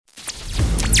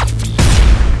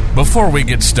Before we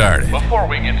get started,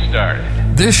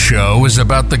 this show is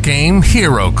about the game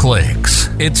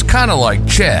HeroClix. It's kind of like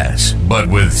chess, but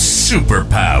with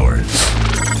superpowers.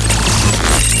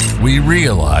 We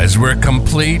realize we're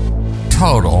complete,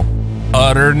 total,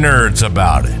 utter nerds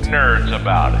about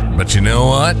it. But you know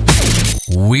what?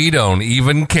 We don't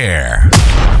even care.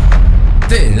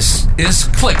 This is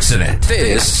Clixin' It.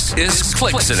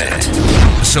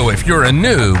 So if you're a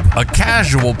noob, a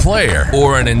casual player,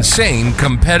 or an insane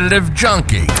competitive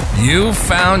junkie, you've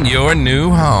found your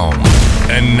new home.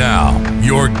 And now,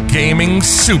 your gaming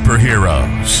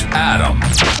superheroes, Adam,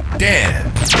 Dan,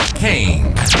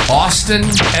 Kane, Austin,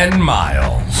 and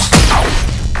Miles.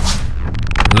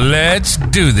 Let's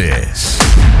do this.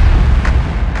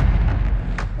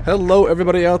 Hello,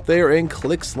 everybody out there in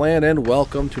Clixland, and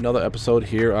welcome to another episode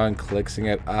here on Clixing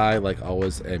It. I, like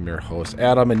always, am your host,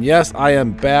 Adam, and yes, I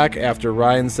am back after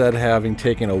Ryan said having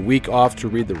taken a week off to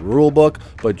read the rule book,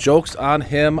 but joke's on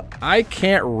him, I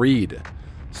can't read.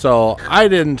 So I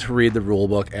didn't read the rule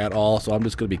book at all, so I'm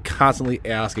just going to be constantly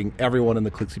asking everyone in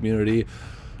the Clix community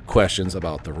questions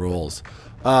about the rules.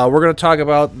 We're going to talk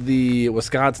about the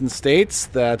Wisconsin states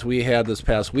that we had this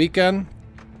past weekend,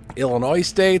 Illinois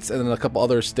states, and then a couple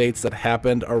other states that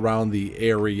happened around the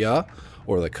area,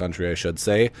 or the country, I should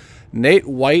say. Nate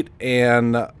White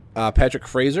and Patrick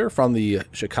Fraser from the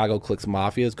Chicago Clix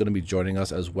Mafia is going to be joining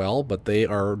us as well, but they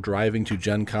are driving to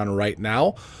Gen Con right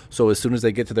now. So as soon as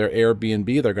they get to their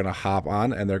Airbnb, they're going to hop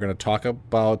on and they're going to talk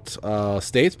about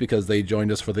states, because they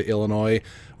joined us for the Illinois,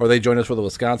 or they joined us for the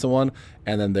Wisconsin one,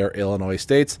 and then their Illinois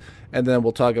states. And then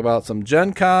we'll talk about some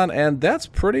Gen Con, and that's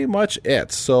pretty much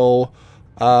it. So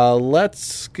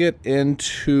let's get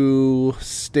into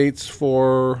let's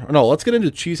get into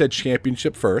Cheesehead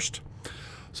Championship first.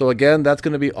 So again, that's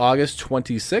going to be August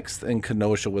 26th in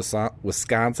Kenosha,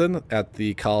 Wisconsin at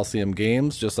the Coliseum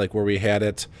Games, just like where we had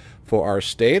it for our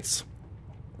states.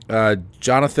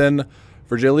 Jonathan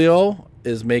Virgilio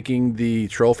is making the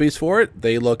trophies for it.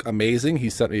 They look amazing.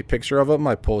 He sent me a picture of them.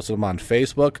 I posted them on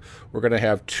Facebook. We're going to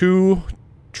have two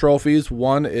trophies.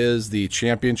 One is the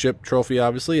championship trophy,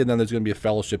 obviously, and then there's going to be a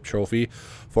fellowship trophy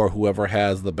for whoever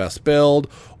has the best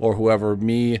build, or whoever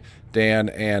me, Dan,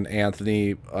 and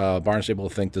Anthony Barnstable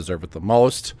think deserve it the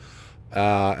most.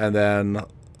 And then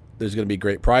there's going to be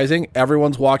great prizing.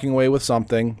 Everyone's walking away with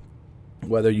something.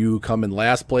 Whether you come in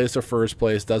last place or first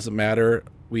place, doesn't matter.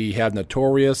 We have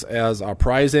Notorious as our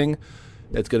prizing.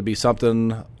 It's going to be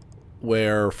something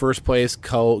where first place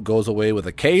goes away with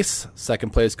a case, second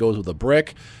place goes with a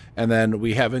brick, and then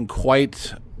we haven't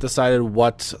quite decided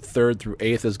what third through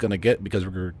eighth is going to get, because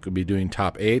we're going to be doing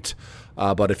top 8.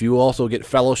 But if you also get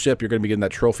fellowship, you're going to be getting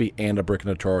that trophy and a brick of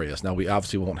Notorious. Now, we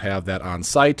obviously won't have that on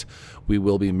site. We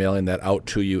will be mailing that out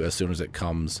to you as soon as it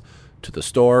comes to the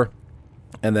store.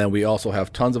 And then we also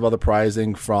have tons of other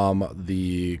prizing from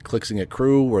the Clixing It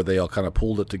crew, where they all kind of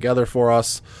pulled it together for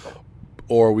us.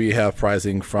 Or we have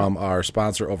prizing from our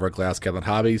sponsor over at Glass Cabinet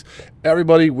Hobbies.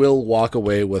 Everybody will walk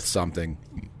away with something.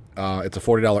 It's a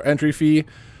 $40 entry fee.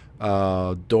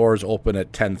 Doors open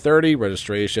at 10:30.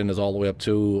 Registration is all the way up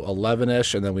to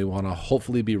 11-ish. And then we want to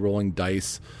hopefully be rolling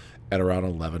dice at around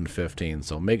 11:15.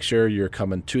 So make sure you're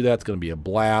coming to that. It's going to be a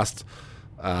blast.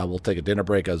 We'll take a dinner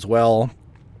break as well.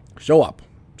 Show up.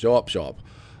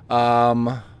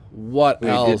 What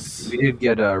else? We did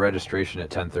get a registration at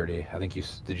 10:30. I think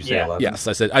did you say 11? Yes,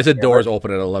 I said doors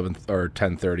open at 11 or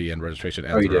 10:30 and registration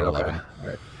ends at 11.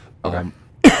 Okay. All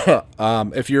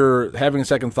right. If you're having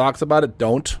second thoughts about it,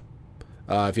 don't.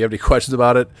 If you have any questions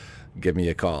about it, give me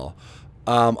a call.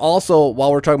 Also,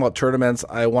 while we're talking about tournaments,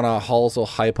 I want to also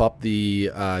hype up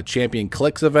the Champion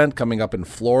Clix event coming up in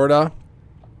Florida.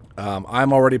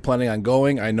 I'm already planning on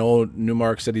going. I know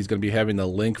Newmark said he's going to be having the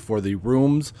link for the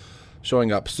rooms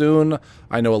showing up soon.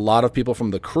 I know a lot of people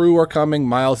from the crew are coming.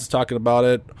 Miles is talking about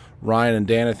it. Ryan and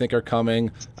Dan, I think, are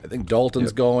coming. I think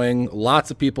Dalton's going.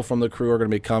 Lots of people from the crew are going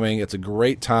to be coming. It's a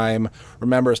great time.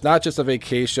 Remember, it's not just a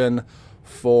vacation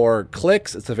for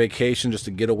Clix. It's a vacation just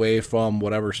to get away from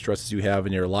whatever stresses you have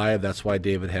in your life. That's why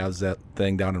David has that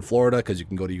thing down in Florida, because you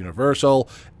can go to Universal,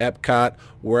 Epcot,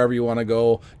 wherever you want to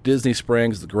go. Disney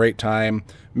Springs is a great time.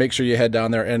 Make sure you head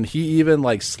down there. And he even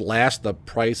slashed the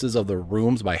prices of the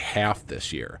rooms by half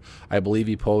this year. I believe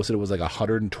he posted it was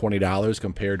 $120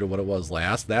 compared to what it was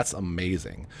last. That's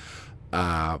amazing.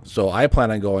 So I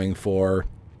plan on going for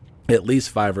at least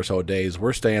 5 or so days.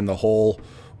 We're staying the whole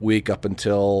week up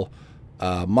until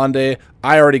Monday.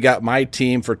 I already got my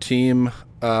team for team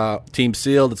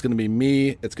sealed. It's going to be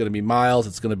me. It's going to be Miles.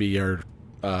 It's going to be your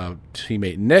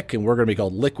teammate Nick, and we're going to be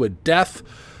called Liquid Death.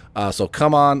 So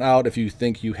come on out if you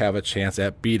think you have a chance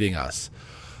at beating us.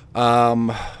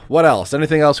 What else?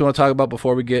 Anything else we want to talk about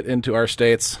before we get into our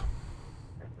states?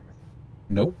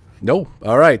 Nope. No.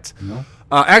 All right. No.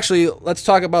 Actually, let's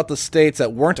talk about the states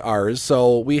that weren't ours.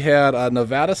 So we had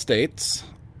Nevada States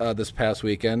this past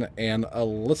weekend, and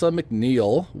Alyssa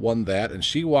McNeil won that, and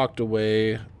she walked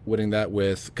away winning that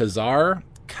with Kazar,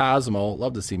 Cosmo,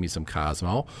 love to see me some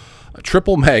Cosmo,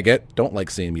 Triple Maggot, don't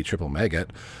like seeing me Triple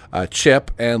Maggot,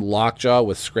 Chip, and Lockjaw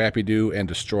with Scrappy Doo and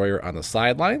Destroyer on the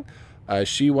sideline.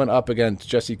 She went up against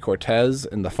Jessie Cortez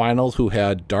in the finals, who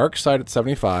had Dark Side at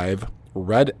 75,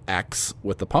 Red X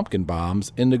with the Pumpkin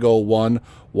Bombs, Indigo 1,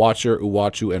 Watcher,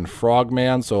 Uwachu, and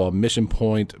Frogman, so a Mission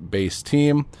Point-based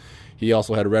team. He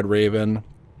also had Red Raven,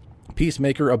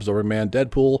 Peacemaker, Absorbing Man,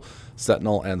 Deadpool,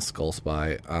 Sentinel, and Skull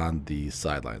Spy on the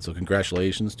sideline. So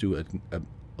congratulations to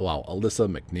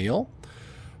Alyssa McNeil.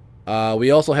 We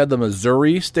also had the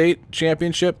Missouri State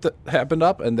Championship that happened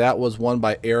up, and that was won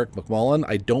by Eric McMullen.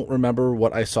 I don't remember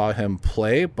what I saw him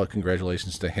play, but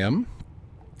congratulations to him.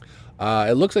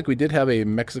 It looks like we did have a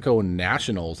Mexico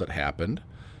Nationals that happened,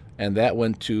 and that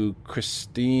went to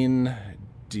Christine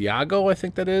Diago, I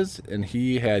think that is, and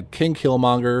he had King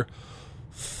Killmonger,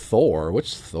 Thor.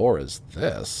 Which Thor is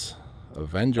this?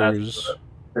 Avengers.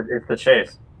 It's the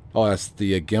Chase. Oh, that's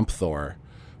the Gimp Thor.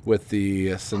 With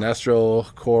the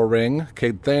Sinestro Core Ring,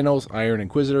 Kid Thanos, Iron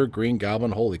Inquisitor, Green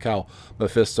Goblin, holy cow,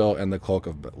 Mephisto, and the Cloak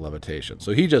of Levitation.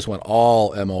 So he just went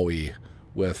all MOE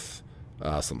with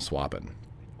some swapping.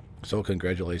 So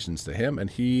congratulations to him. And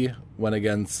he went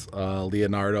against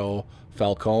Leonardo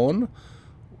Falcone,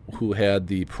 who had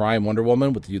the Prime Wonder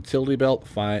Woman with the Utility Belt,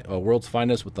 World's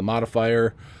Finest with the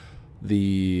Modifier,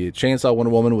 the Chainsaw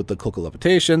Wonder Woman with the Cloak of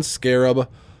Levitation, Scarab,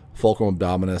 Fulcrum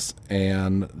Dominus,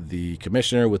 and the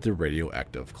Commissioner with the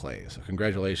Radioactive Clay. So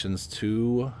congratulations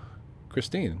to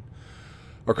Kristen,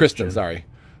 sorry.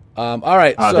 All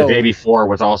right. The day before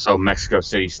was also Mexico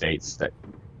City States that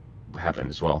happened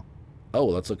as well. Oh,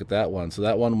 let's look at that one. So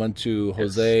that one went to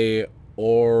Jose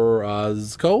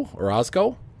Orozco,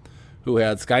 who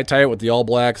had Sky Tyrant with the All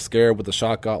Black, Scarab with the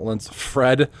Shock Gauntlets,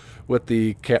 Fred with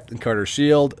the Captain Carter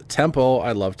Shield, Tempo,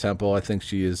 I love Tempo, I think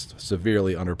she is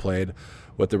severely underplayed,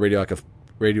 with the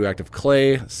Radioactive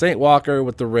Clay, Saint Walker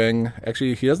with the Ring.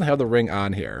 Actually, he doesn't have the ring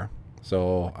on here,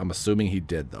 so I'm assuming he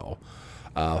did, though.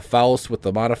 Faust with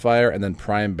the Modifier, and then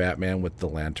Prime Batman with the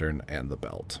Lantern and the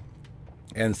Belt.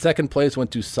 And second place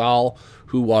went to Saul,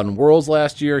 who won Worlds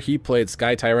last year. He played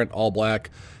Sky Tyrant, All Black,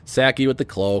 Saki with the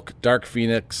Cloak, Dark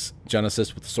Phoenix,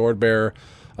 Genesis with the Sword Bearer,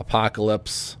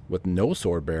 Apocalypse with no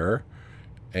Sword Bearer,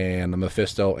 and the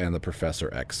Mephisto and the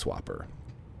Professor X Swapper.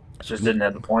 Just didn't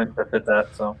have the point that fit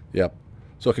that, so. Yep.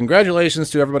 So congratulations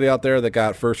to everybody out there that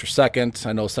got first or second.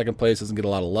 I know second place doesn't get a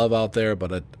lot of love out there,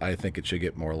 but I think it should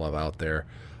get more love out there.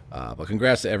 But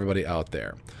congrats to everybody out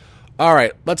there. All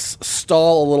right, let's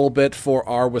stall a little bit for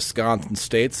our Wisconsin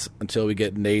states until we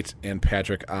get Nate and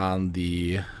Patrick on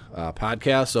the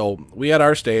podcast. So we had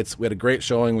our states. We had a great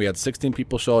showing. We had 16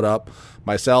 people showed up.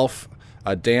 Myself,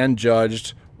 Dan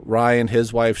judged. Ryan,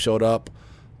 his wife, showed up.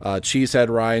 Cheesehead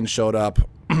Ryan showed up.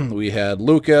 We had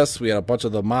Lucas. We had a bunch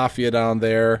of the Mafia down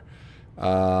there.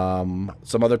 Some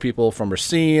other people from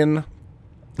Racine.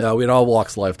 We had all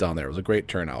walks of life down there. It was a great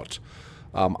turnout.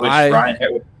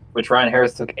 Which Ryan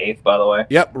Harris took 8th, by the way.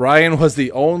 Yep, Ryan was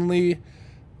the only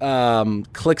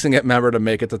Clixing It member to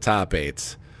make it to top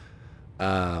 8.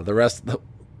 The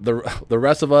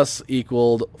rest of us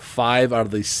equaled 5 out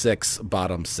of the 6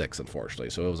 bottom 6, unfortunately.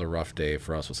 So it was a rough day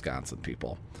for us Wisconsin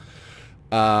people.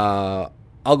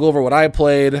 I'll go over what I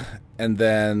played, and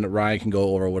then Ryan can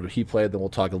go over what he played. Then we'll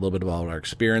talk a little bit about our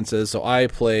experiences. So I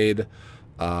played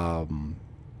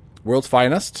World's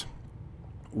Finest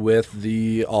with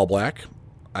the All Black.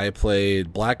 I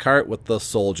played Blackheart with the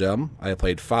Soul Gem. I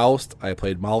played Faust. I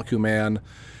played Molecule Man.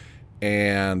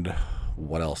 And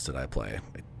what else did I play?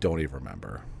 I don't even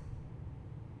remember.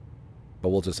 But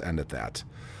we'll just end at that.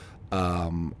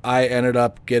 I ended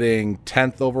up getting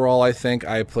 10th overall, I think.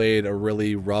 I played a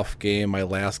really rough game, my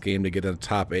last game to get in the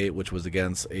top 8, which was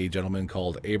against a gentleman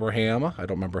called Abraham. I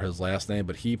don't remember his last name,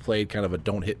 but he played kind of a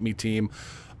don't hit me team.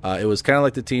 It was kind of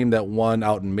like the team that won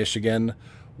out in Michigan,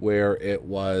 where it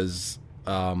was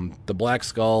the Black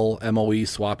Skull, MOE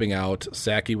swapping out,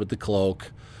 Saki with the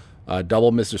Cloak,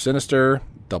 double Mr. Sinister,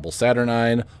 double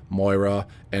Saturnine, Moira,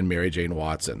 and Mary Jane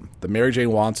Watson. The Mary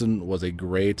Jane Watson was a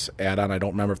great add-on. I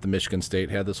don't remember if the Michigan State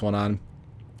had this one on,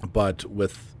 but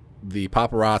with the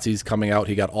paparazzis coming out,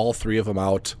 he got all 3 of them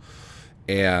out,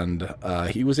 and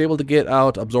he was able to get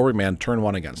out Absorbing Man turn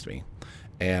 1 against me,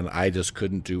 and I just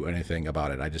couldn't do anything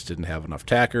about it. I just didn't have enough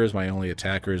attackers. My only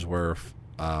attackers were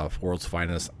World's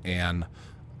Finest, and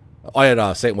I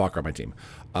had St. Walker on my team.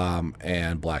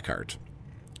 and Blackheart.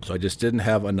 So I just didn't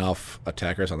have enough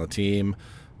attackers on the team.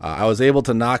 I was able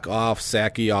to knock off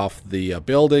Saki off the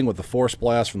building with the Force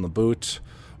Blast from the boot.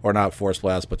 Or not Force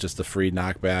Blast, but just the free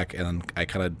knockback, and I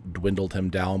kind of dwindled him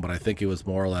down, but I think it was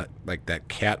more like that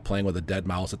cat playing with a dead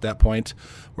mouse at that point,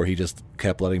 where he just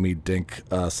kept letting me dink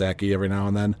Saki every now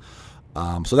and then.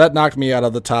 So that knocked me out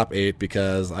of the top 8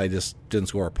 because I just didn't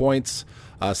score points.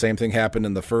 Same thing happened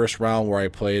in the first round where I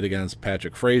played against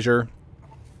Patrick Frazier.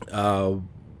 I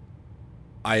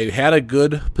had a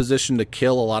good position to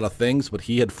kill a lot of things, but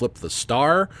he had flipped the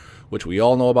star, which we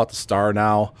all know about the star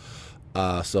now.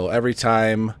 So every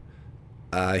time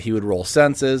he would roll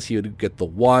senses, he would get the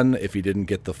 1 if he didn't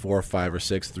get the 4, 5, or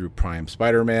 6 through Prime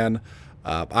Spider-Man.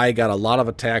 I got a lot of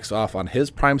attacks off on his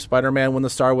Prime Spider-Man when the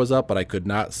star was up, but I could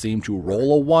not seem to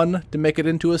roll a 1 to make it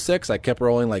into a 6. I kept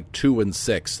rolling like 2 and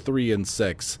 6, 3 and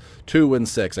 6, 2 and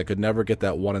 6. I could never get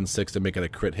that 1 and 6 to make it a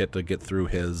crit hit to get through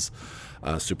his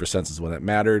super senses when it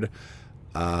mattered.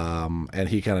 And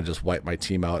he kind of just wiped my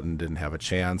team out and didn't have a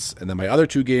chance. And then my other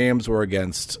 2 games were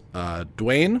against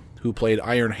Dwayne, who played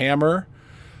Iron Hammer.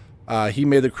 He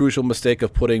made the crucial mistake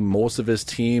of putting most of his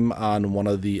team on one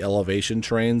of the elevation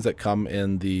trains that come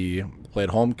in the Play at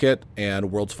Home kit,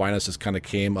 and World's Finest just kind of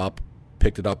came up,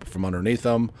 picked it up from underneath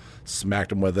them, smacked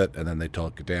them with it, and then they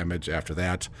took damage after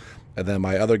that. And then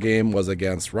my other game was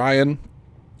against Ryan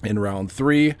in round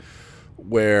 3,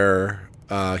 where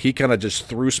he kind of just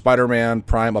threw Spider-Man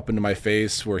Prime up into my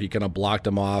face, where he kind of blocked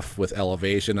him off with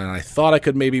elevation, and I thought I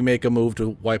could maybe make a move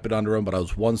to wipe it under him, but I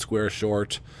was 1 square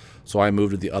short, so I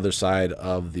moved to the other side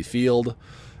of the field,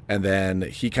 and then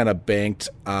he kind of banked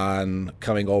on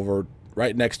coming over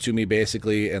right next to me,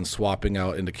 basically, and swapping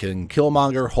out into King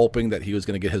Killmonger, hoping that he was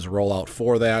going to get his rollout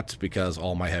for that, because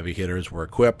all my heavy hitters were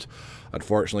equipped.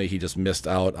 Unfortunately, he just missed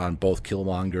out on both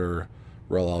Killmonger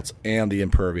rollouts and the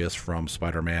Impervious from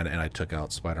Spider-Man, and I took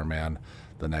out Spider-Man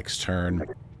the next turn.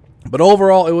 But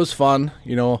overall, it was fun.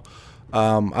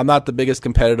 I'm not the biggest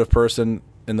competitive person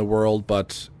in the world,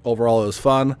 but overall it was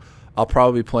fun. I'll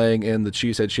probably be playing in the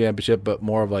Cheesehead Championship, but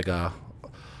more of like a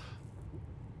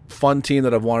fun team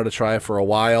that I've wanted to try for a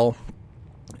while.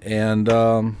 And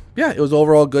it was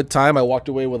overall a good time. I walked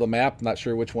away with a map, not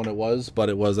sure which one it was, but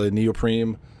it was a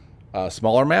neoprene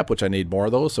smaller map, which I need more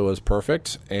of those, so it was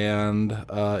perfect, and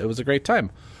it was a great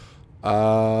time.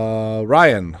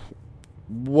 Ryan,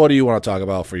 what do you want to talk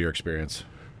about for your experience?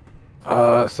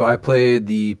 So I played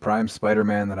the Prime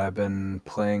Spider-Man that I've been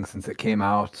playing since it came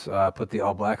out. Put the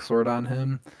all-black sword on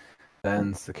him.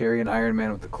 Then Sicarian Iron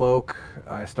Man with the cloak.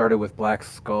 I started with Black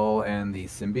Skull and the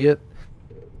symbiote,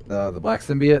 the black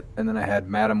symbiote, and then I had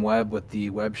Madam Web with the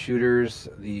web shooters,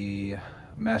 the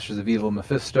Masters of Evil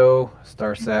Mephisto,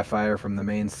 Star Sapphire from the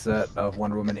main set of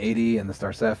Wonder Woman 80 and the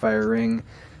Star Sapphire ring,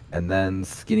 and then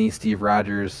Skinny Steve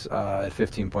Rogers at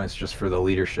 15 points just for the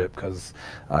leadership, because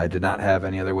I did not have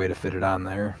any other way to fit it on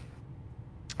there.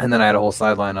 And then I had a whole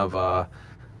sideline of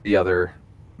the other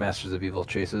Masters of Evil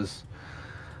chases.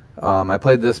 I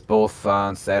played this both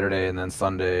on Saturday and then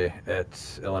Sunday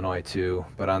at Illinois too.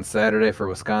 But on Saturday for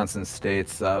Wisconsin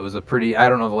States, it was a pretty... I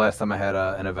don't know the last time I had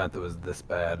an event that was this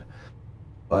bad.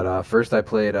 But first I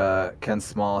played Ken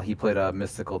Small. He played a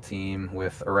mystical team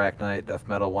with Arachnite, Death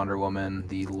Metal, Wonder Woman,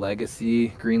 the Legacy,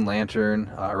 Green Lantern.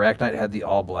 Arachnite had the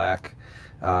all black.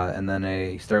 And then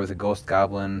he started with a Ghost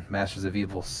Goblin, Masters of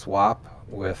Evil swap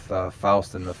with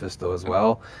Faust and Mephisto as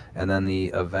well. And then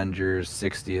the Avengers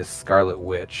 60th Scarlet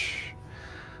Witch.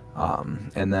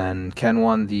 And then Ken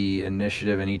won the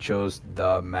initiative and he chose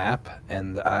the map.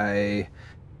 And I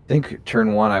think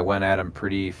turn 1 I went at him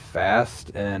pretty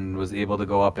fast and was able to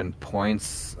go up in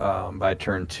points by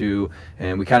turn 2,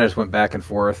 and we kind of just went back and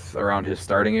forth around his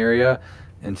starting area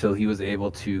until he was able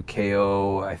to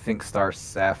KO, I think, Star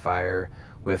Sapphire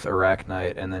with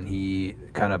Arachnite, and then he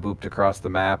kind of booped across the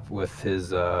map with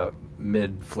his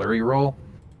mid flurry roll.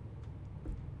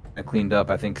 I cleaned up,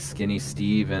 I think, Skinny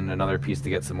Steve and another piece to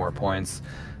get some more points.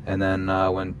 And then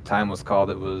when time was called,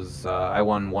 it was I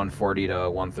won 140 to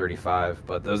 135.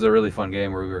 But it was a really fun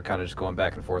game where we were kind of just going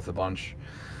back and forth a bunch.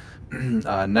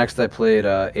 Next, I played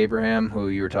Abraham, who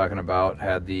you were talking about,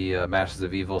 had the Masters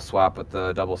of Evil swap with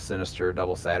the double Sinister,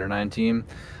 double Saturnine team.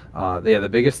 The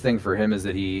biggest thing for him is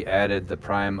that he added the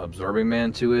Prime Absorbing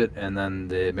Man to it, and then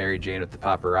the Mary Jane with the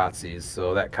Paparazzis.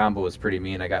 So that combo was pretty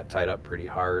mean. I got tied up pretty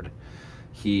hard.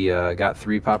 He got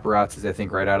 3 paparazzis, I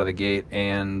think, right out of the gate,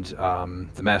 and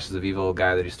the Masters of Evil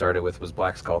guy that he started with was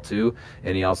Black Skull 2,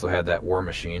 and he also had that War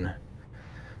Machine.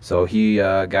 So he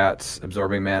got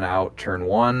Absorbing Man out turn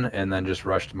 1, and then just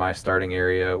rushed my starting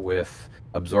area with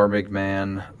Absorbing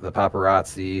Man, the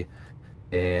Paparazzi,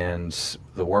 and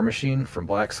the War Machine from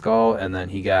Black Skull, and then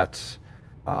he got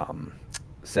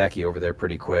Saki over there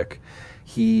pretty quick.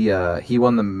 He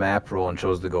won the map roll and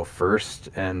chose to go first,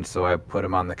 and so I put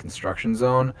him on the construction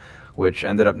zone, which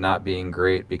ended up not being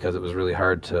great because it was really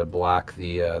hard to block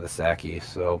the Saki.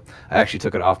 So I actually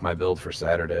took it off my build for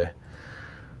Saturday.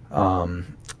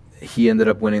 He ended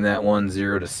up winning that one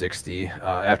 0-60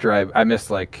 after I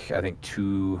missed I think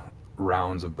 2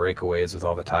 rounds of breakaways with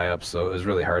all the tie-ups, so it was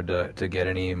really hard to get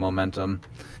any momentum.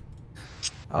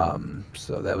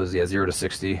 So that was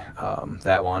 0-60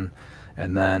 that one.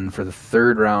 And then for the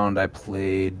third round, I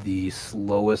played the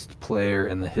slowest player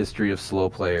in the history of slow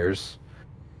players.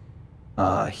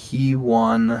 He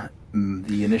won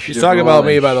the initiative. He's talking about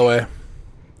me, by the way.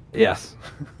 Yes.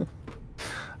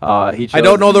 I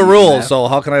don't know the rules, so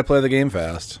how can I play the game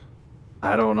fast?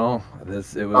 I don't know. It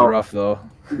was rough, though.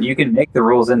 You can make the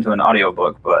rules into an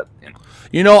audiobook, but...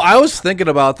 I was thinking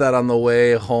about that on the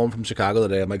way home from Chicago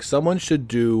today. I'm like, someone should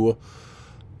do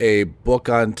a book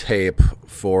on tape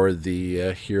for the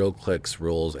HeroClix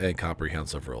rules and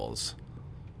comprehensive rules.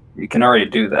 You can already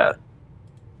do that.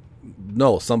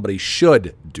 No, somebody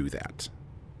should do that.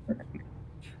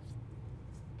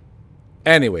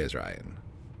 Anyways, Ryan,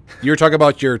 you were talking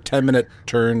about your 10-minute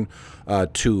turn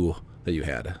 2 that you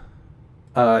had.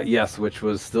 Yes, which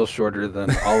was still shorter than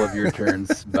all of your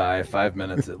turns by 5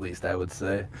 minutes at least, I would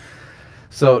say.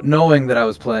 So knowing that I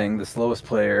was playing the slowest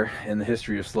player in the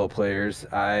history of slow players,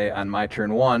 I, on my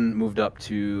turn 1, moved up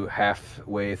to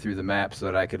halfway through the map so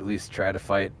that I could at least try to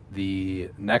fight the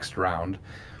next round,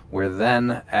 where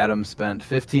then Adam spent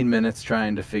 15 minutes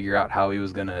trying to figure out how he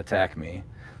was going to attack me,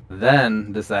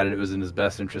 then decided it was in his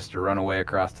best interest to run away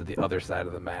across to the other side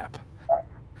of the map.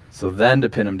 So then to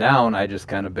pin him down, I just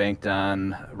kind of banked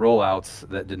on rollouts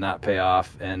that did not pay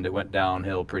off, and it went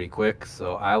downhill pretty quick.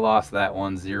 So I lost that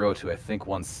 1-0 to I think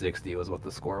 160 was what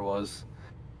the score was.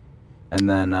 And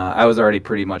then I was already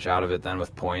pretty much out of it then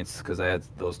with points because I had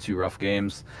those 2 rough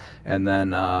games. And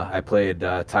then I played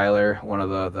Tyler, one of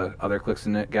the other Clicks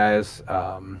in It guys,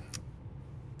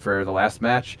 for the last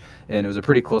match. And it was a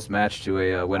pretty close match to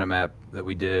a win-a-map that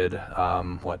we did,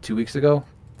 2 weeks ago?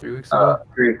 3 weeks ago?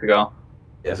 3 weeks ago.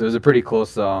 Yeah, so it was a pretty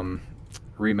close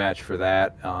rematch for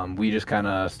that. We just kind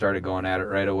of started going at it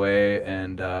right away,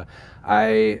 and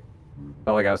I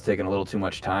felt like I was taking a little too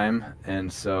much time,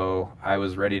 and so I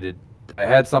was ready to... I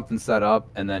had something set up,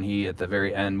 and then he, at the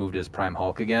very end, moved his Prime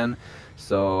Hulk again,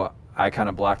 so I kind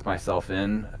of blocked myself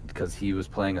in because he was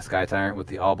playing a Sky Tyrant with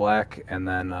the All Black, and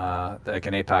then like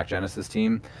an APOC Genesis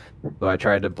team. So I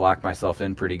tried to block myself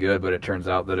in pretty good, but it turns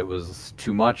out that it was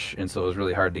too much, and so it was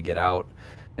really hard to get out.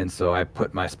 And so I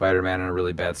put my Spider-Man in a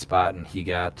really bad spot, and he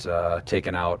got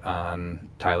taken out on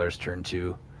Tyler's turn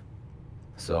 2.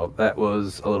 So that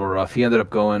was a little rough. He ended up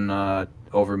going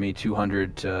over me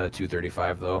 200 to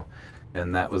 235, though.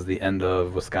 And that was the end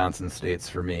of Wisconsin States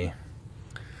for me.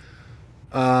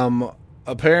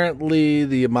 Apparently,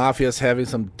 the Mafia's having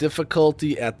some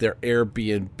difficulty at their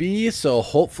Airbnb, so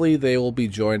hopefully they will be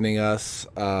joining us.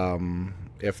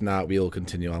 If not, we will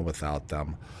continue on without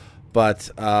them. But,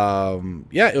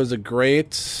 it was a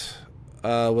great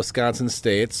Wisconsin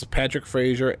States. Patrick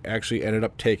Frazier actually ended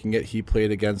up taking it. He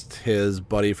played against his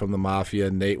buddy from the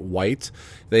Mafia, Nate White.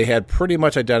 They had pretty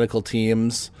much identical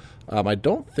teams. I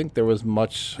don't think there was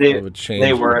much of a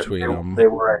change between them.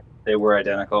 They were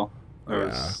identical.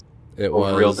 It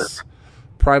was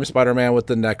Prime Spider-Man with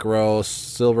the Necro,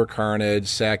 Silver Carnage,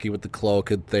 Saki with the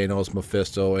Cloak, and Thanos,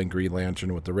 Mephisto, and Green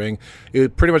Lantern with the Ring.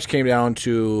 It pretty much came down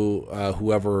to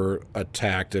whoever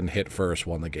attacked and hit first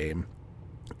won the game.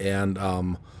 And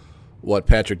what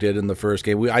Patrick did in the first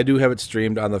game, I do have it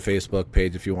streamed on the Facebook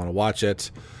page if you want to watch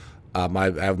it. I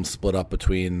have them split up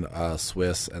between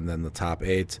Swiss and then the top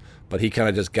 8. But he kind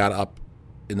of just got up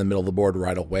in the middle of the board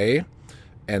right away.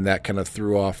 And that kind of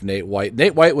threw off Nate White.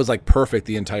 Nate White was like perfect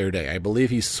the entire day. I believe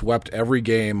he swept every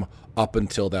game up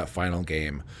until that final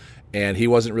game. And he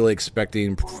wasn't really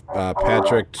expecting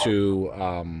Patrick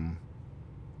to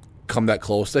come that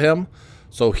close to him.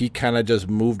 So he kind of just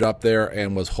moved up there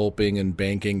and was hoping and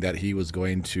banking that he was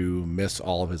going to miss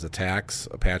all of his attacks,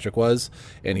 Patrick was,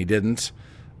 and he didn't.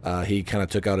 He kind of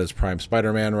took out his Prime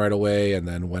Spider-Man right away and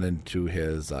then went into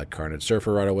his Carnage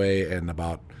Surfer right away, and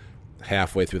about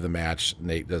halfway through the match,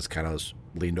 Nate just kind of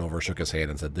leaned over, shook his hand,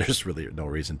 and said, there's really no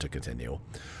reason to continue.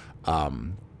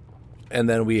 And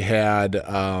then we had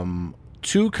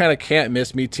 2 kind of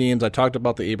can't-miss-me teams. I talked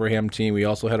about the Abraham team. We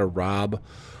also had a Rob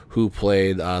who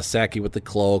played Saki with the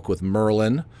Cloak, with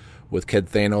Merlin, with Kid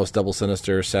Thanos, Double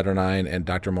Sinister, Saturnine, and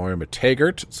Dr. Moira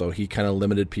Taggart. So he kind of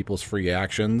limited people's free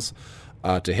actions.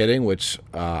 to hitting, which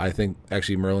I think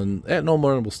actually Merlin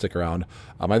will stick around.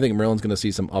 I think Merlin's going to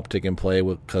see some uptick in play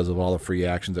because of all the free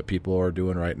actions that people are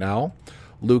doing right now.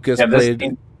 Lucas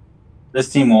played. This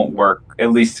team won't work,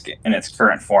 at least in its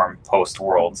current form, post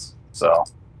Worlds. So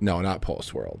No, not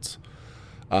post Worlds.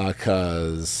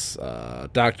 Because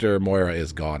Dr. Moira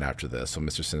is gone after this, so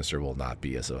Mr. Sinister will not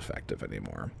be as effective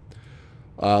anymore.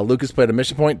 Lucas played a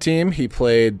Mission Point team. He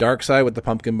played Darkseid with the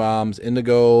Pumpkin Bombs,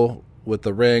 Indigo with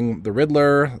the Ring, the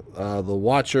Riddler, the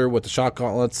Watcher with the Shock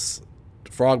Gauntlets,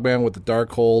 Frogman with the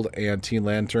Darkhold, and Teen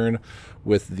Lantern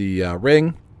with the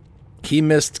Ring. He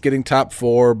missed getting top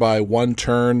 4 by 1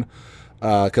 turn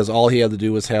because all he had to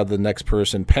do was have the next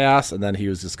person pass, and then he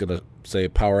was just going to say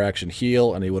power action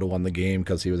heal, and he would have won the game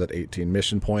because he was at 18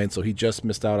 mission points. So he just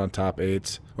missed out on top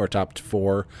 8 or top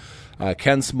 4.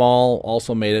 Ken Small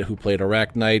also made it, who played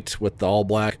Arachnite with the All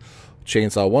Black,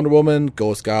 Chainsaw Wonder Woman,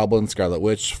 Ghost Goblin, Scarlet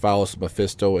Witch, Faust,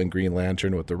 Mephisto, and Green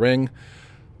Lantern with the Ring.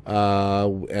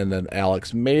 And then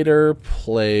Alex Mater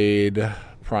played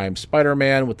Prime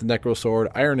Spider-Man with the Necro Sword,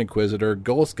 Iron Inquisitor,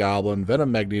 Ghost Goblin,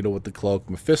 Venom Magneto with the Cloak,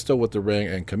 Mephisto with the Ring,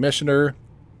 and Commissioner.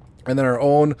 And then our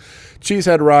own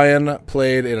Cheesehead Ryan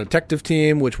played a detective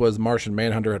team, which was Martian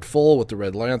Manhunter at full with the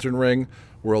Red Lantern Ring,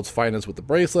 World's Finest with the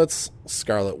bracelets,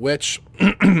 Scarlet Witch,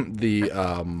 is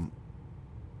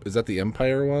that the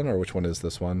Empire one, or which one is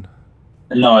this one?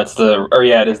 No, it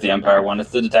is the Empire one.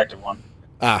 It's the detective one.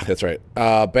 Ah, that's right.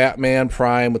 Batman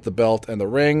Prime with the belt and the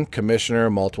ring,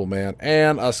 Commissioner, Multiple Man,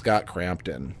 and a Scott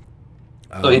Crampton.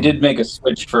 So he did make a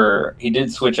switch he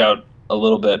did switch out a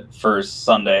little bit for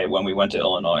Sunday when we went to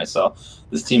Illinois. So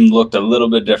this team looked a little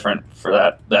bit different for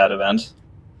that event.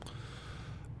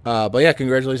 But yeah,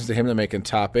 congratulations to him to making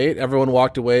top 8. Everyone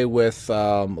walked away with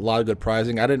a lot of good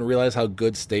prizing. I didn't realize how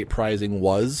good state prizing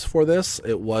was for this.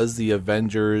 It was the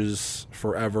Avengers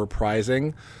Forever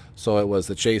prizing. So it was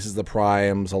the Chases, the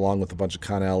Primes, along with a bunch of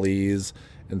Connellies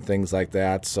and things like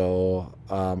that. So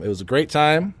it was a great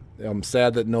time. I'm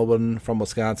sad that no one from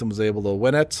Wisconsin was able to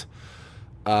win it.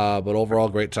 But overall,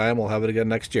 great time. We'll have it again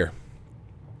next year.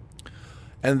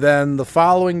 And then the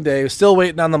following day, still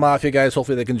waiting on the Mafia guys.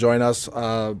 Hopefully they can join us.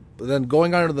 Then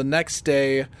going on to the next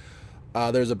day,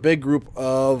 there's a big group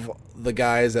of the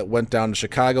guys that went down to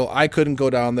Chicago. I couldn't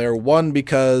go down there, one,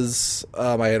 because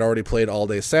I had already played all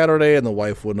day Saturday, and the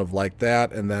wife wouldn't have liked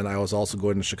that. And then I was also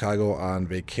going to Chicago on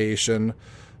vacation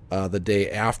the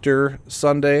day after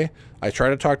Sunday. I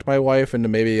tried to talk to my wife into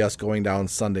maybe us going down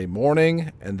Sunday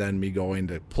morning and then me going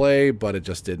to play, but it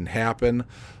just didn't happen.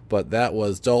 But that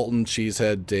was Dalton,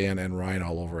 Cheesehead, Dan, and Ryan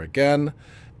all over again.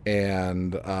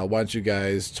 And why don't you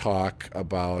guys talk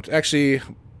about... Actually,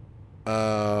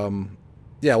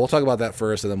 yeah, we'll talk about that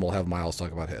first, and then we'll have Miles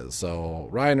talk about his. So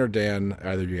Ryan or Dan,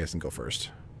 either of you guys can go first.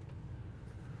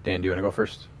 Dan, do you want to go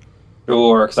first?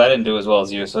 Sure, because I didn't do as well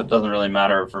as you, so it doesn't really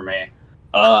matter for me.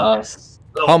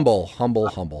 Humble.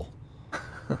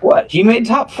 What? He made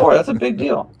top 4. That's a big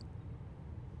deal.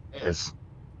 Yes.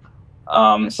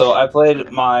 So I played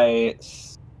my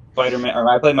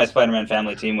Spider-Man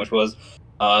family team, which was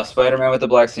Spider-Man with the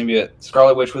Black Symbiote,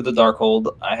 Scarlet Witch with the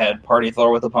Darkhold. I had Party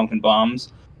Thor with the Pumpkin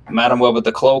Bombs, Madam Web with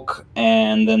the Cloak,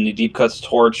 and then the Deep Cuts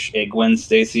Torch, a Gwen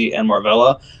Stacy, and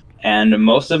Marvella. And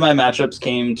most of my matchups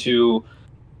came to...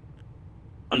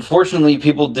 Unfortunately,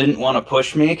 people didn't want to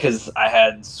push me because I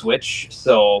had Switch,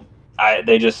 so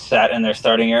they just sat in their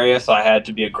starting area, so I had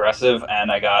to be aggressive,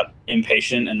 and I got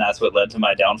impatient, and that's what led to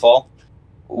my downfall.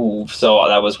 Ooh, so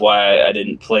that was why I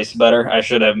didn't place better. I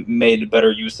should have made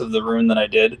better use of the rune than I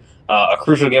did. A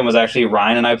crucial game was actually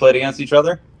Ryan and I played against each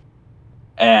other,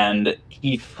 and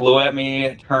he flew at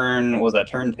me turn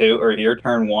 2 or your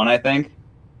turn 1, I think,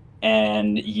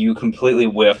 and you completely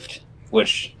whiffed,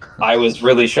 which I was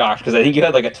really shocked because I think you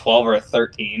had like a 12 or a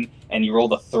 13, and you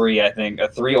rolled a 3, I think, a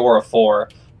 3 or a 4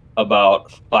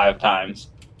 about 5 times.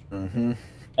 Mm-hmm.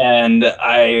 And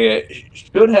I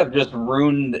should have just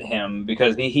ruined him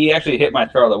because he actually hit my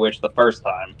Scarlet Witch the first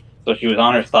time, so she was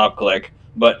on her stop click,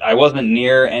 but I wasn't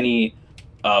near any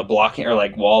blocking or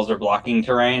like walls or blocking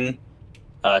terrain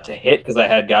to hit because I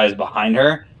had guys behind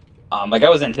her. I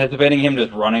was anticipating him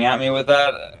just running at me with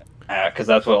that because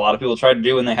that's what a lot of people tried to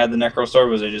do when they had the Necro Sword,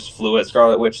 was they just flew at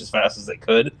Scarlet Witch as fast as they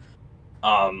could.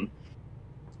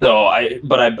 So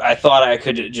I thought I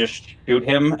could just shoot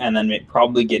him and then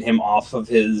probably get him off of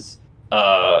his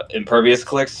impervious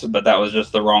clicks, but that was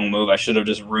just the wrong move. I should have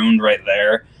just ruined right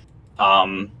there.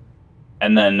 And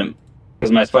then,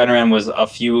 because my Spider-Man was a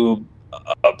few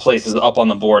places up on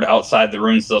the board outside the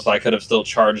rune still, so I could have still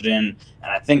charged in,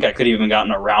 and I think I could have even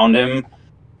gotten around him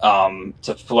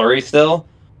to flurry still.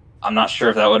 I'm not sure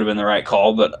if that would have been the right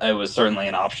call, but it was certainly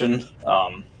an option.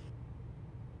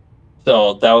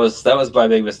 So that was my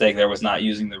big mistake. There was not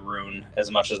using the rune as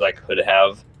much as I could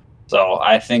have. So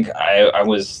I think I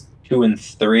was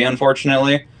 2-3,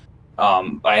 unfortunately.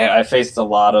 I faced a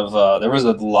lot of there was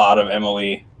a lot of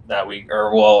MOE that week,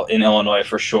 or well, in Illinois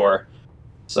for sure.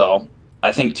 So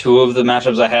I think two of the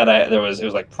matchups I had, it was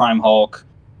like Prime Hulk,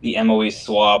 the MOE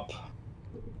swap,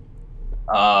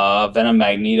 Venom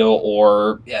Magneto,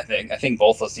 or yeah, I think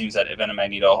both those teams had Venom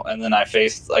Magneto, and then I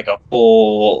faced like a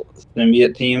full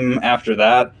symbiote team after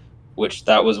that, which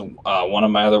that was one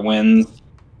of my other wins.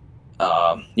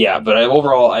 Yeah, but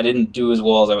overall I didn't do as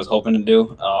well as I was hoping to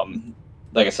do.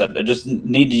 Like I said, I just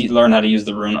need to learn how to use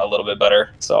the rune a little bit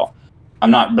better. So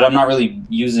I'm not really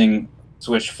using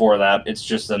Switch for that. It's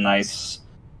just a nice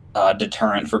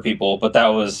deterrent for people. But that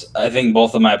was, I think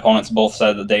both of my opponents both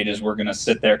said that they just were going to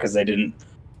sit there because they didn't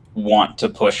want to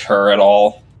push her at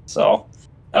all. So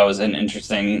that was an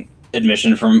interesting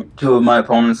admission from two of my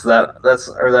opponents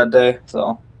that day.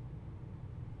 So.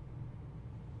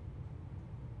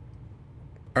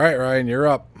 All right, Ryan, you're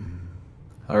up.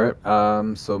 All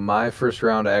right. So my first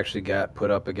round, I actually got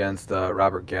put up against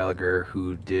Robert Gallagher,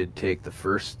 who did take the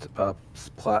first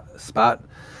spot.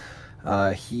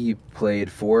 He played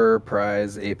 4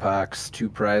 prize Apox, 2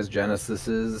 prize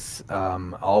Genesises,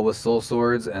 all with soul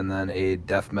swords, and then a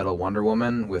death metal Wonder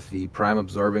Woman with the Prime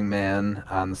Absorbing Man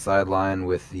on the sideline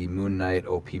with the Moon Knight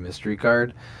OP mystery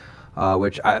card.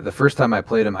 Which the first time I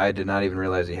played him, I did not even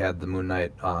realize he had the Moon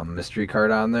Knight mystery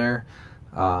card on there.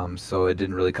 So it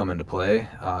didn't really come into play.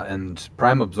 And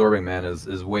Prime Absorbing Man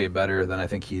is way better than I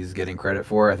think he's getting credit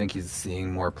for. I think he's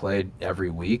seeing more play every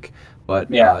week. But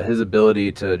his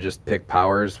ability to just pick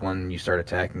powers when you start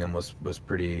attacking him was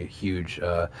pretty huge,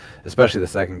 especially the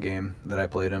second game that I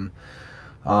played him.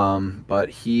 But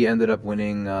he ended up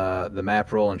winning the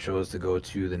map roll and chose to go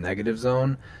to the negative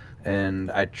zone. And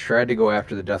I tried to go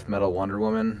after the Death Metal Wonder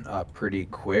Woman pretty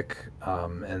quick,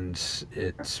 and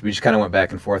we just kind of went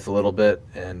back and forth a little bit,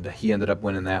 and he ended up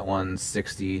winning that one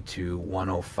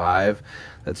 60-105.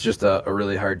 That's just a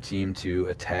really hard team to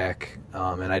attack,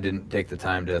 and I didn't take the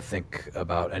time to think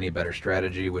about any better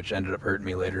strategy, which ended up hurting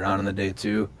me later on in the day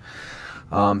too.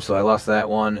 So I lost that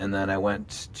one, and then I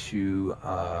went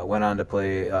on to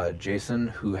play Jason,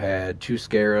 who had 2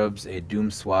 Scarabs, a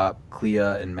Doom Swap, Clea,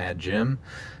 and Mad Jim.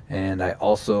 And I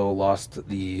also lost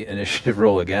the initiative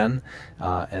roll again,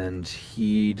 and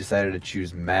he decided to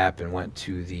choose map and went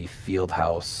to the field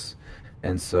house.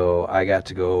 And so I got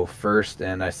to go first,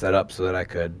 and I set up so that I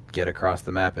could get across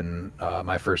the map in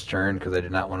my first turn because I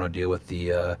did not want to deal with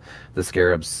the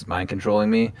Scarabs mind controlling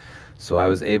me. So I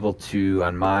was able to,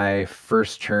 on my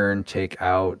first turn, take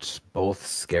out both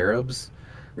Scarabs,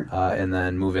 and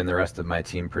then move in the rest of my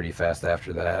team pretty fast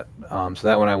after that. So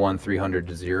that one I won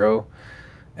 300-0.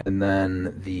 And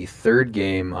then the third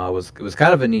game was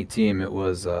kind of a neat team. It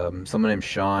was someone named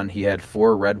Sean. He had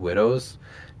 4 Red Widows,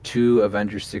 2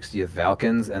 Avengers 60th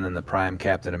Falcons, and then the Prime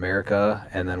Captain America.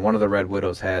 And then one of the Red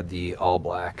Widows had the All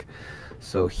Black.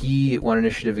 So he won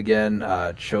initiative again,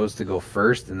 chose to go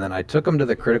first, and then I took him to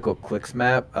the Critical Clicks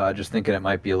map, just thinking it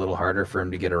might be a little harder for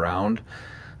him to get around,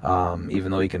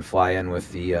 even though he can fly in with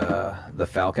the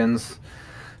Falcons.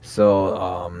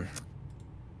 So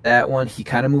that one, he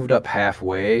kind of moved up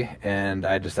halfway, and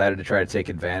I decided to try to take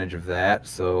advantage of that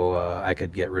so I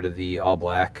could get rid of the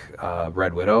all-black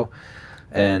Red Widow.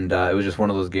 And it was just one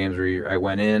of those games where I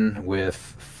went in with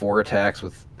 4 attacks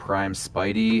with Prime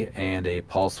Spidey and a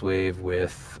Pulse Wave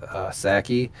with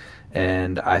Saki,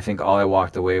 and I think all I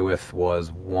walked away with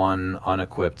was 1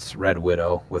 unequipped Red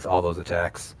Widow with all those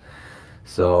attacks.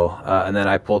 So, and then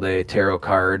I pulled a tarot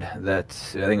card that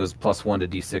I think it was +1 to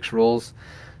D6 rolls.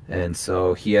 And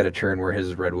so he had a turn where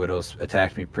his Red Widows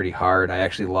attacked me pretty hard. I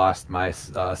actually lost my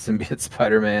Symbiote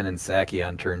Spider-Man and Saki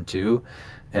on turn 2.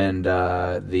 And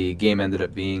the game ended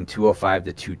up being 205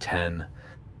 to 210.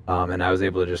 And I was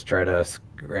able to just try to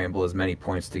scramble as many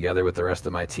points together with the rest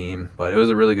of my team. But it was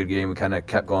a really good game. We kind of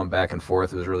kept going back and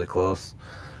forth. It was really close.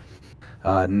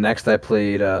 Next I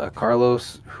played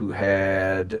Carlos, who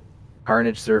had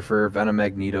Carnage Surfer, Venom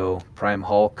Magneto, Prime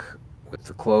Hulk with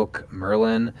the Cloak,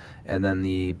 Merlin, and then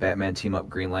the Batman team up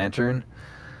Green Lantern.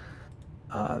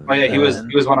 He was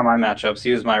one of my matchups.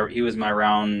 He was my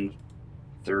round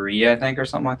 3, I think, or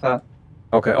something like that.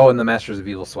 Okay. Oh, and the Masters of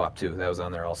Evil swap too. That was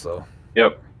on there also.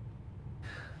 Yep.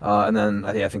 And then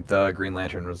I think the Green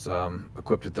Lantern was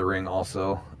equipped with the ring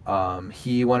also.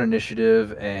 He won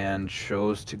initiative and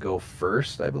chose to go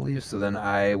first, I believe. So then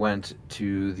I went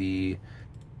to the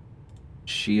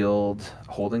Shield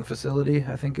holding facility,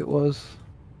 I think it was.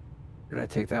 Did I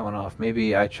take that one off?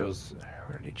 Maybe I chose...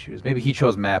 Where did he choose? Maybe he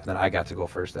chose map, and then I got to go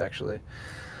first, actually.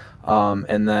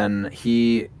 And then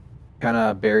he kind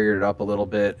of barriered it up a little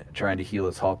bit, trying to heal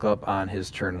his Hulk up on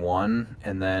his turn 1,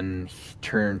 and then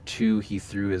turn 2 he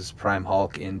threw his Prime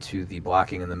Hulk into the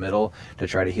blocking in the middle to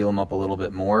try to heal him up a little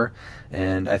bit more.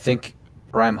 And I think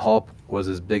Prime Hulk was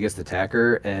his biggest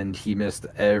attacker, and he missed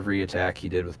every attack he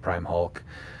did with Prime Hulk.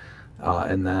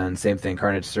 And then same thing,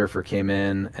 Carnage Surfer came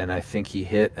in, and I think he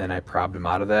hit, and I probbed him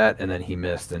out of that, and then he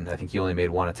missed, and I think he only made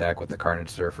one attack with the Carnage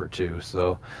Surfer too.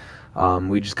 So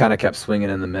we just kind of kept swinging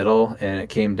in the middle, and it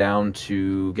came down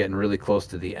to getting really close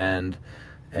to the end,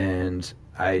 and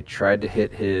I tried to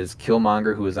hit his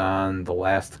Killmonger, who was on the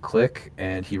last click,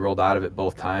 and he rolled out of it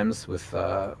both times with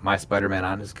my Spider-Man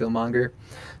on his Killmonger.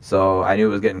 So I knew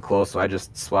it was getting close, so I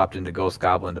just swapped into Ghost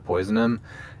Goblin to poison him,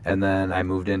 and then I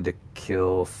moved in to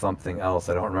kill something else.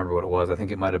 I don't remember what it was. I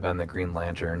think it might have been the Green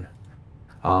Lantern.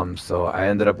 So I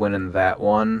ended up winning that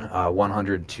one,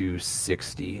 100 to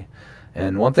 60.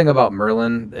 And one thing about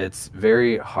Merlin, it's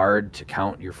very hard to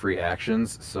count your free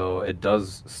actions, so it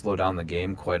does slow down the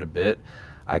game quite a bit.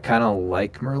 I kind of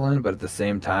like Merlin, but at the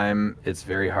same time, it's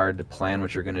very hard to plan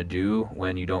what you're going to do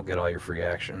when you don't get all your free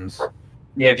actions.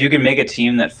 Yeah, if you can make a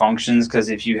team that functions, because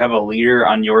if you have a leader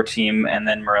on your team and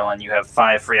then Merlin, you have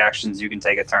 5 free actions, you can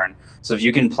take a turn. So if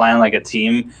you can plan like a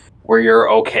team where you're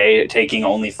okay taking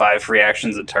only 5 free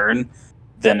actions a turn,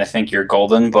 then I think you're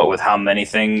golden. But with how many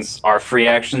things are free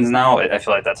actions now, I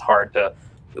feel like that's hard to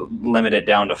limit it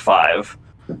down to 5.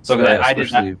 So Yeah, I did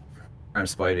that. I'm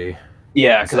Spidey.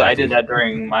 Yeah, because I did that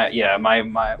during my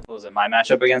what was it, my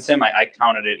matchup against him. I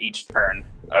counted it each turn.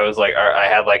 I was like, I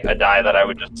had like a die that I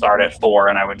would just start at 4,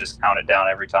 and I would just count it down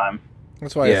every time.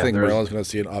 That's why I think Merlin's going to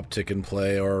see an uptick in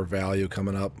play or value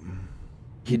coming up.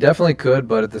 He definitely could,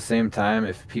 but at the same time,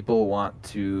 if people want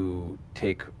to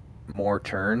take more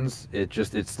turns, it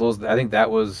slows. I think that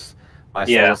was my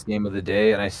slowest game of the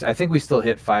day, and I think we still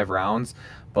hit 5 rounds,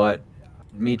 but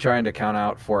me trying to count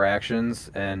out 4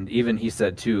 actions, and even he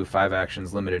said 5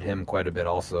 actions limited him quite a bit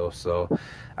also. So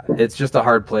it's just a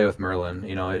hard play with Merlin.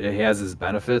 You know, he has his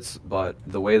benefits, but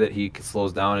the way that he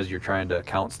slows down as you're trying to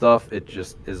count stuff, it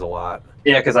just is a lot.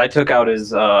 Yeah, because I took out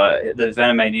his the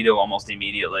Venom Magneto almost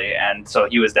immediately, and so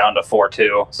he was down to 4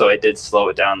 too. So it did slow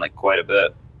it down like quite a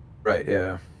bit. Right.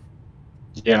 Yeah.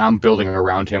 Yeah, and I'm building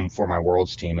around him for my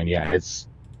Worlds team, and yeah,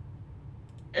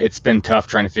 it's been tough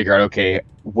trying to figure out, okay,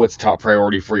 what's top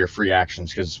priority for your free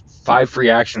actions, because 5 free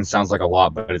actions sounds like a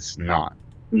lot, but it's not.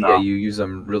 No. Yeah, you use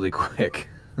them really quick.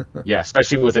 Yeah,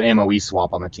 especially with an MOE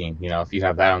swap on the team. You know, if you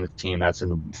have that on the team, that's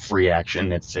a free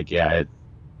action. It's like, yeah,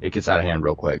 it gets out of hand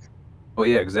real quick. Well,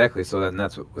 yeah, exactly. So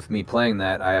that's what, with me playing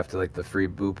that, I have to like the free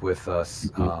boop with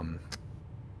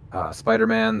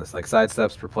Spider-Man. That's like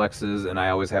sidesteps, perplexes, and I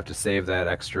always have to save that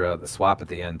the swap at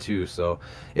the end too. So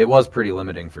it was pretty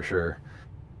limiting for sure.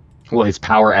 Well, his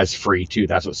power as free too.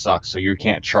 That's what sucks. So you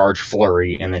can't charge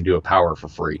flurry and then do a power for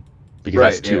free because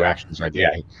that's 2 actions, right?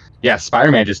 Yeah.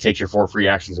 Spider-Man just takes your 4 free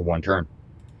actions in 1 turn.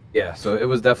 Yeah, so it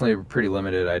was definitely pretty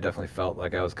limited. I definitely felt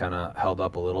like I was kind of held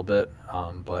up a little bit,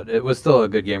 but it was still a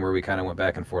good game where we kind of went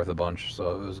back and forth a bunch,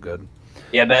 so it was good.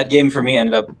 Yeah, that game for me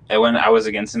ended up, when I was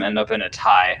against him, ended up in a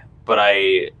tie, but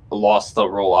I lost the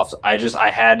roll-off. I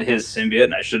had his symbiote,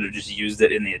 and I should have just used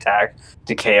it in the attack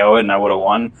to KO it, and I would have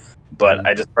won. But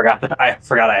I just forgot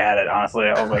I had it, honestly.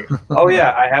 I was like, oh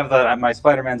yeah, I have that. My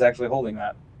Spider-Man's actually holding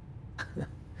that.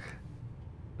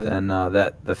 Then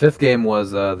the 5th game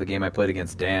was the game I played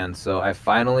against Dan. So I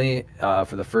finally,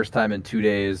 for the first time in 2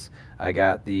 days, I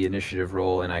got the initiative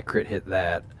roll and I crit hit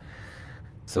that.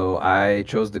 So I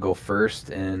chose to go first,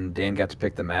 and Dan got to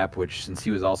pick the map, which since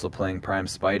he was also playing Prime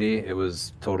Spidey, it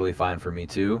was totally fine for me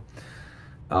too.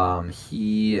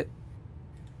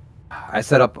 I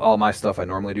set up all my stuff I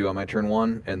normally do on my turn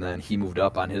 1, and then he moved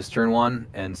up on his turn 1,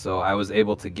 and so I was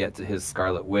able to get to his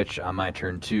Scarlet Witch on my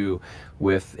turn 2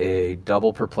 with a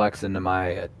double perplex into my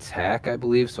attack, I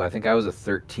believe. So I think I was a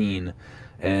 13,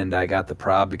 and I got the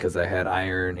prob because I had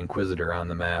Iron Inquisitor on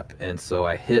the map, and so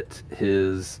I hit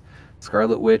his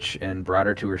Scarlet Witch and brought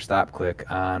her to her stop click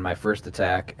on my first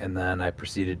attack, and then I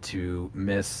proceeded to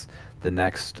miss the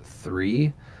next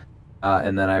 3.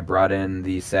 And then I brought in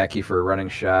the Saki for a running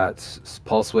shot,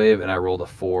 Pulse Wave, and I rolled a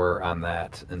 4 on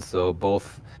that. And so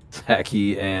both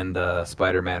Saki and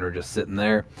Spider-Man were just sitting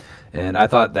there. And I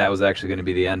thought that was actually going to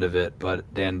be the end of it,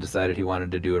 but Dan decided he wanted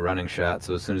to do a running shot.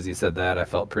 So as soon as he said that, I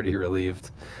felt pretty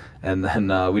relieved. And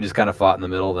then we just kind of fought in the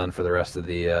middle then for the rest of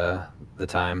the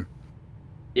time.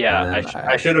 Yeah,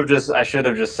 I should have just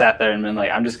sat there and been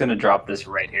like, I'm just gonna drop this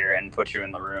right here and put you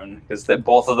in the rune, because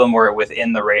both of them were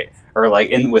within the rate, or like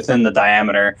within the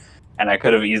diameter, and I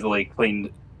could have easily cleaned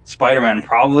Spider-Man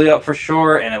probably up for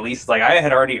sure, and at least like I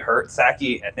had already hurt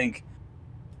Saki. I think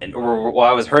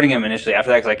I was hurting him initially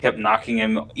after that because I kept knocking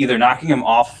him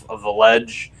off of the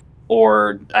ledge,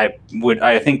 or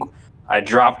I think I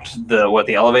dropped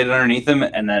the elevated underneath him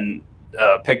and then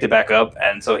picked it back up,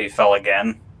 and so he fell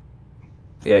again.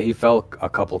 Yeah, he fell a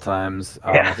couple times.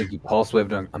 Yeah. I think you pulse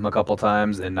waved him a couple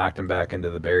times and knocked him back into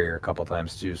the barrier a couple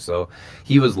times too. So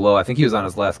he was low. I think he was on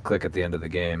his last click at the end of the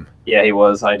game. Yeah, he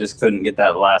was. I just couldn't get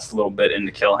that last little bit in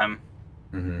to kill him.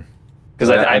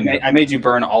 Because I made you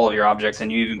burn all of your objects,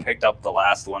 and you even picked up the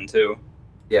last one too.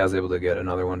 Yeah, I was able to get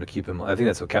another one to keep him. I think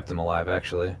that's what kept him alive,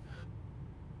 actually.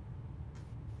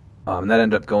 That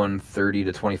ended up going 30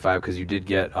 to 25 because you did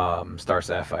get Star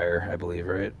Sapphire, I believe,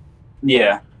 right?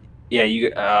 Yeah. You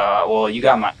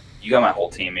got my whole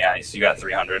team. Yeah, so you got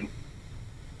 300.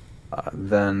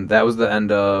 Then that was the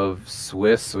end of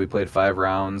Swiss. So we played 5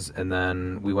 rounds, and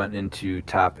then we went into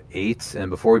top 8. And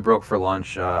before we broke for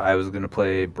lunch, I was going to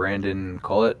play Brandon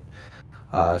Collett.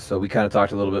 So we kind of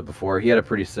talked a little bit before. He had a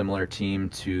pretty similar team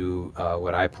to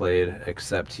what I played,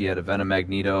 except he had a Venom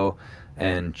Magneto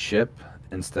and Chip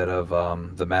instead of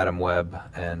the Madam Web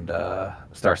and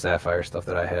Star Sapphire stuff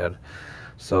that I had.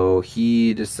 So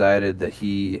he decided that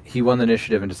he won the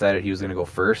initiative and decided he was going to go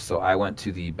first. So I went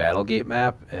to the Battlegate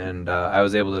map, and I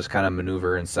was able to just kind of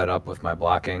maneuver and set up with my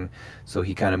blocking. So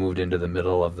he kind of moved into the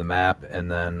middle of the map,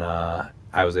 and then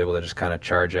I was able to just kind of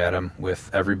charge at him with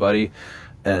everybody.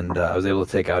 And I was able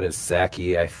to take out his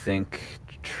Saki, I think,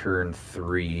 turn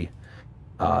 3.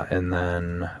 And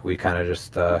then we kind of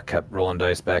just kept rolling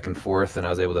dice back and forth, and I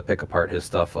was able to pick apart his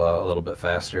stuff a little bit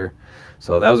faster.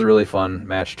 So that was a really fun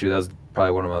match, too. That was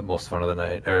probably one of the most fun of the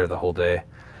night, or the whole day.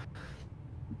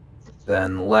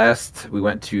 Then last, we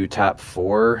went to top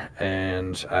 4,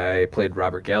 and I played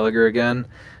Robert Gallagher again.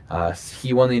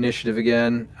 He won the initiative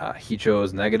again. He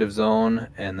chose negative zone,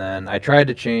 and then I tried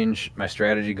to change my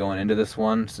strategy going into this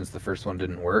one since the first one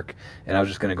didn't work, and I was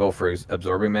just going to go for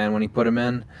Absorbing Man when he put him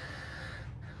in.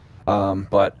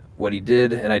 But what he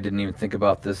did, and I didn't even think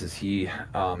about this, is he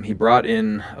brought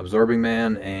in Absorbing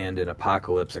Man and an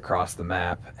Apocalypse across the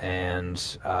map,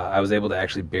 and I was able to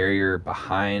actually barrier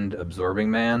behind Absorbing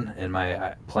Man, and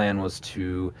my plan was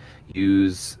to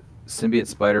use Symbiote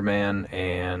Spider-Man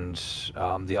and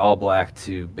the All Black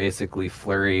to basically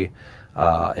flurry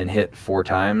and hit 4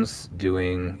 times,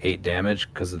 doing 8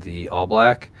 damage because of the All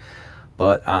Black.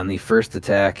 But on the first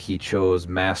attack, he chose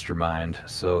Mastermind,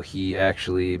 so he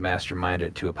actually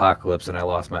Masterminded to Apocalypse, and I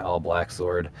lost my All Black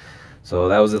sword. So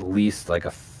that was at least like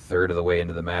a third of the way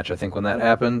into the match, I think, when that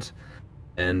happened.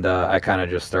 And I kind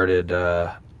of just started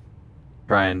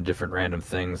trying different random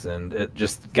things, and it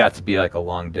just got to be like a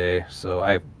long day. So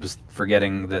I was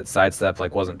forgetting that Sidestep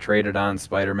wasn't traded on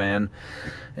Spider-Man,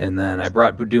 and then I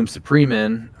brought Doom Supreme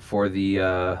in for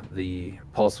the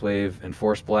Pulse Wave and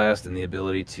Force Blast and the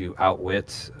ability to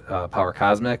outwit Power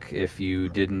Cosmic if you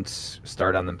didn't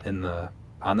start on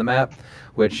the map,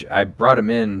 which I brought him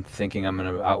in thinking I'm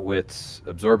going to outwit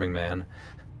Absorbing Man,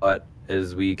 but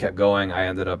as we kept going, I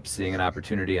ended up seeing an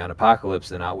opportunity on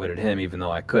Apocalypse and outwitted him, even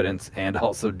though I couldn't. And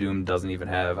also, Doom doesn't even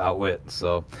have outwit,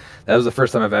 so that was the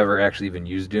first time I've ever actually even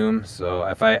used Doom. So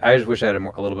I just wish I had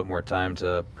a little bit more time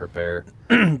to prepare.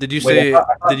 Did you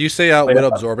say outwit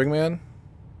Absorbing Man?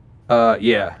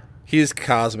 Yeah. He's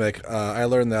cosmic. I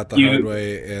learned that the hard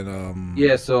way. And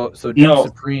yeah, so Doom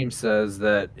Supreme says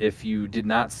that if you're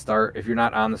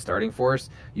not on the starting force,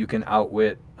 you can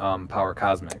outwit Power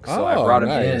Cosmic. So I brought him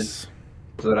in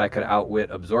so that I could outwit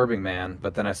Absorbing Man,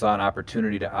 but then I saw an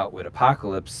opportunity to outwit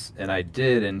Apocalypse, and I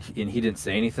did, and he didn't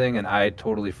say anything, and I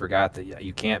totally forgot that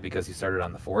you can't because he started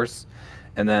on the force.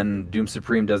 And then Doom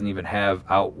Supreme doesn't even have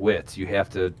outwit. You have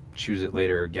to choose it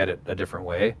later or get it a different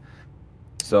way.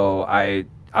 So I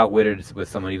outwitted with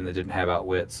someone even that didn't have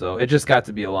outwit. So it just got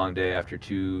to be a long day after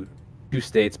two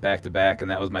states back to back, and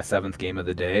that was my 7th game of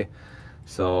the day.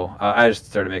 So I just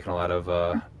started making a lot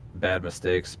of bad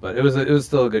mistakes, but it was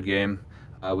still a good game.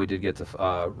 We did get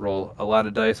to roll a lot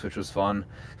of dice, which was fun.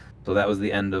 So that was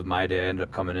the end of my day. I ended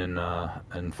up coming in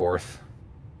 4th.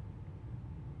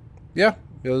 Yeah,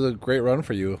 it was a great run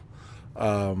for you.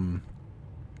 And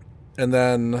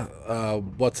then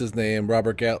what's his name?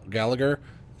 Robert Gallagher,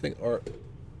 I think, or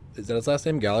is that his last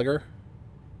name? Gallagher?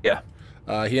 Yeah.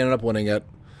 He ended up winning it.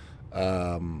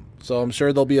 So I'm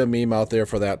sure there'll be a meme out there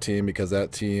for that team because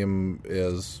that team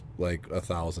is like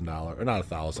 $1,000, or not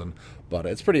 1,000, but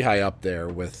it's pretty high up there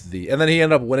with the. And then he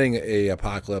ended up winning a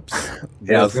Apocalypse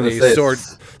yeah, with a sword.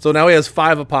 So now he has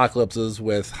 5 Apocalypses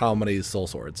with how many Soul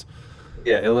Swords?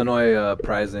 Yeah, Illinois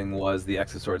prizing was the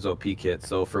Exoswords OP kit.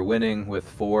 So for winning with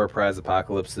 4 prize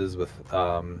apocalypses with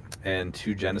and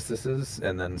 2 Genesises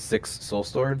and then 6 soul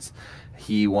swords,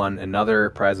 he won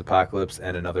another prize apocalypse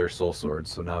and another soul sword.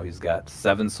 So now he's got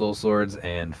 7 soul swords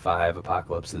and 5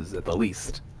 apocalypses at the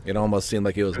least. It almost seemed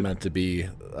like it was meant to be.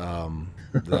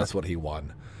 That's what he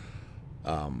won.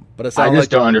 But it I sounded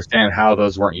just don't understand how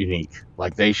those weren't unique.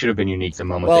 Like, they should have been unique the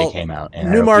moment they came out.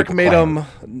 And Newmark made them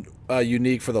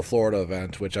unique for the Florida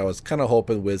event, which I was kind of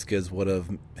hoping WizKids would have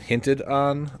hinted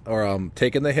on or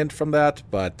taken the hint from that.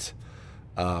 But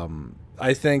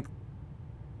I think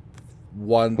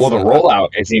once... Well, the rollout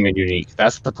isn't even unique.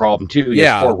 That's the problem, too.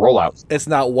 Yeah. 4 rollouts. It's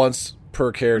not once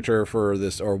per character for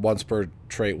this, or once per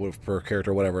trait per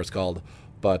character, whatever it's called.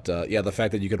 But, yeah, the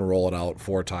fact that you can roll it out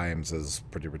 4 times is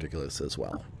pretty ridiculous as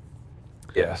well.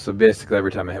 Yeah, so basically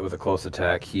every time I hit with a close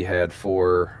attack, he had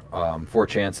 4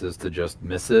 chances to just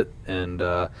miss it. And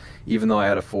even though I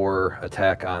had a 4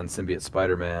 attack on Symbiote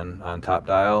Spider-Man on top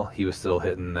dial, he was still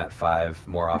hitting that 5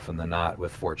 more often than not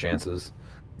with 4 chances.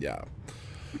 Yeah.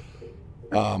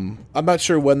 I'm not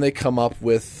sure when they come up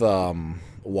with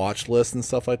watch lists and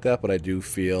stuff like that, but I do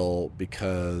feel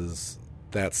because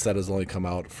that set has only come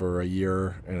out for a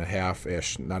year and a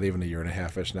half-ish, not even a year and a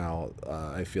half-ish now,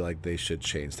 I feel like they should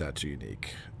change that to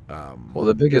unique. Well,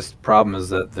 the biggest problem is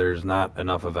that there's not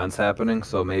enough events happening,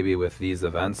 so maybe with these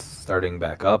events starting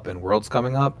back up and Worlds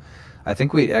coming up, I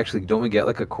think we actually, don't we get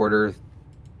like a quarter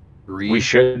 3? We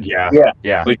should, yeah.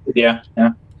 Yeah.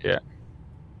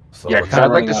 So Yeah, we're because kinda I'd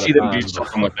like running to out see of them do time.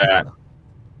 something with that.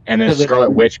 And then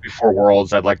Scarlet Witch before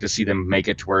Worlds, I'd like to see them make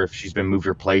it to where if she's been moved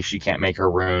or placed, she can't make her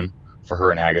rune for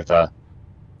her and Agatha.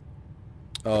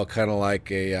 Oh, kind of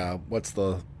like a what's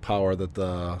the power that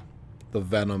the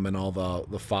Venom and all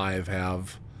the 5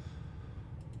 have,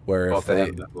 where Well, if they they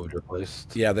haven't been moved or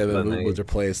replaced. yeah they've then been they- moved or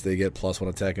placed, they get +1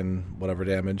 attack and whatever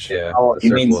damage. Yeah. Oh, the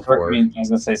you mean, circle of 4. I was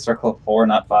going to say circle of 4,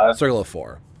 not 5. Circle of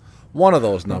 4, one of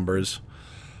those numbers.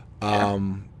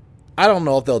 I don't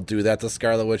know if they'll do that to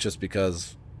Scarlet Witch just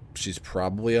because she's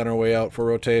probably on her way out for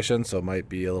rotation, so it might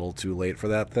be a little too late for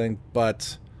that thing.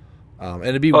 But and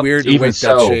it'd be weird to even make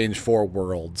that so- change for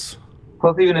Worlds.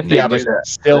 Plus, even if they Yeah, do but that,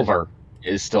 Silver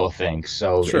is still a thing,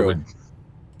 so True. it would...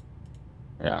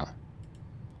 Yeah.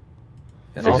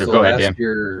 And So also, go ahead,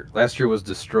 Dan. last year was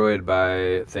destroyed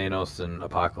by Thanos and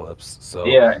Apocalypse, so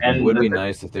Yeah, and it would be the-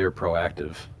 nice if they were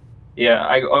proactive. yeah,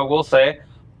 I will say,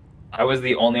 I was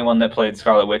the only one that played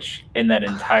Scarlet Witch in that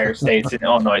entire states in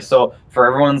Illinois. So for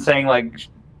everyone saying like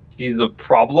she's a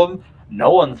problem,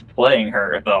 no one's playing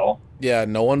her though. Yeah,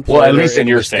 no one Well, played at her least in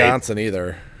your state. Wisconsin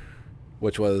either,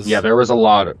 which was Yeah, there's a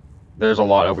lot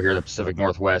over here in the Pacific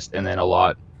Northwest, and then a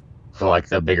lot for like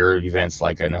the bigger events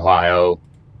like in Ohio,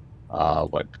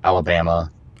 Alabama.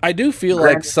 I do feel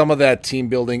like some of that team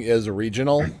building is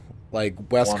regional. Like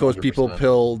West Coast people 100%.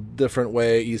 build different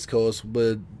way, East Coast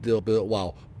would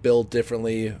build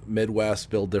differently, Midwest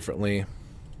build differently.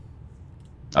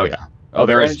 Oh yeah. Oh,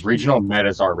 there is regional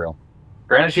metas are real.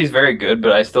 Granted, she's very good,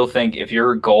 but I still think if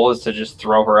your goal is to just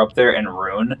throw her up there and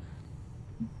rune,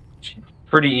 she's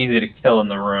pretty easy to kill in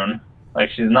the rune. Like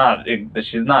she's not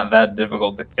that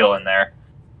difficult to kill in there.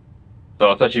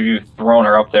 So especially if you've thrown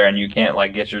her up there and you can't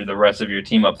like get the rest of your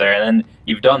team up there, and then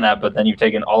you've done that, but then you've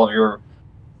taken all of your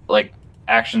like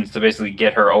actions to basically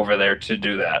get her over there to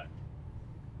do that.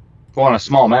 Well, on a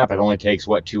small map, it only takes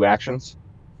 2 actions?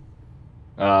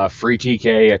 Free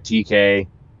TK, a TK,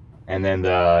 and then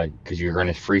because you're going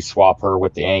to free swap her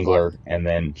with the angler, and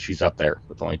then she's up there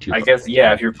with only 2. I guess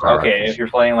if you're Alright. if you're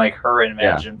playing like her and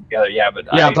Imagine together,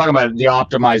 but I'm talking about the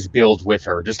optimized build with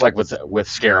her, just like with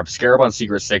Scarab. Scarab on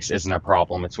Secret 6 isn't a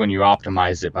problem. It's when you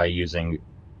optimize it by using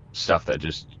stuff that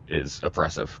just is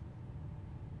oppressive.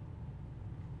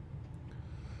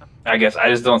 I guess I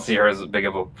just don't see her as big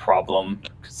of a problem.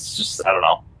 It's just I don't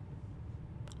know.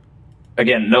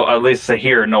 Again, at least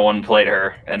here, no one played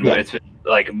her, and Yeah. it's been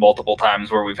like multiple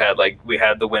times where we had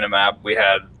the Winamap, we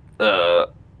had the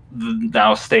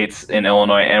now states in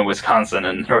Illinois and Wisconsin,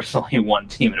 and there was only one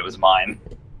team, and it was mine.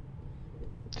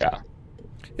 Yeah.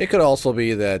 It could also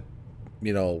be that,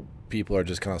 people are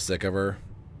just kind of sick of her.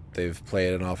 They've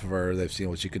played enough of her. They've seen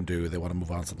what she can do. They want to move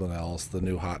on to something else. The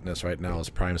new hotness right now is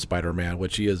Prime Spider-Man,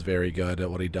 which he is very good at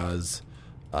what he does,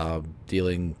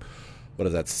 dealing,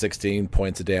 16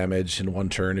 points of damage in one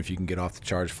turn if you can get off the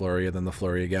charge flurry and then the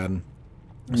flurry again.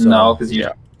 So, No, because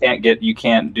you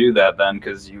can't do that then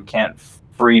because you can't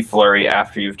free flurry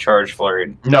after you've charged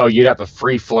flurried. No, you'd have to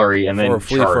free flurry and then for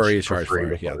free flurry, for charge free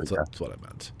flurry. Yeah, flurry, that's what I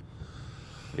meant.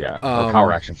 yeah. Or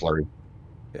power action flurry.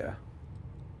 Yeah.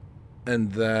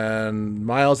 And then,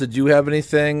 Miles, did you have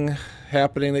anything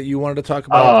happening that you wanted to talk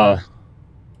about?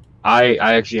 I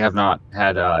actually have not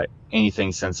had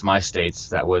anything since my states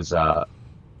that was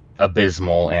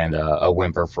abysmal and a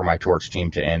whimper for my torch team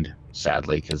to end,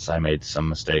 sadly, because I made some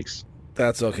mistakes.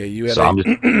 That's okay. You had So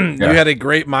you had a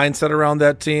great mindset around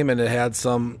that team, and it had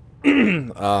some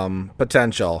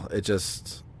potential.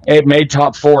 It made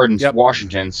top 4 in Yep.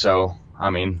 Washington, so I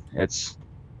mean, it's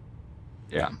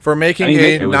for making I mean, a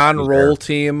it was non-roll fair.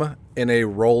 team in a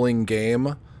rolling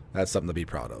game. That's something to be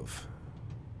proud of.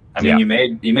 I mean,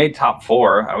 you made top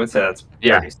 4. I would say that's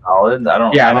pretty solid. I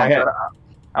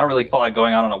don't really call it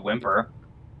going out on a whimper.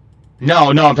 No,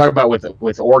 I'm talking about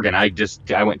with Oregon. I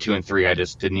went 2 and 3. I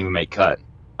just didn't even make cut.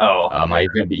 Oh, When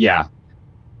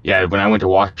I went to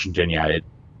Washington, it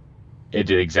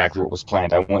did exactly what was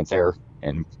planned. I went there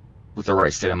and with the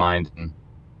right state of mind and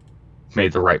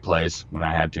made the right plays when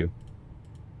I had to.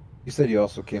 You said you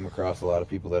also came across a lot of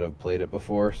people that have played it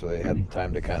before, so they had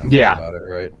time to kind of Yeah. think about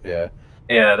it, right? Yeah.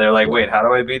 yeah. They're like, wait, how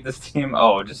do I beat this team?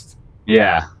 Oh, just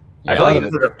Yeah. I feel like you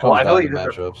it just comes I feel down like to you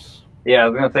just matchups. Yeah, I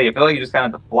was gonna say, I feel like you just kind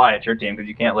of have to fly at your team because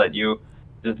you can't let you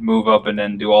just move up and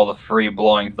then do all the free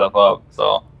blowing stuff up.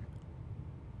 So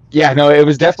Yeah, no, it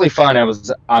was definitely fun.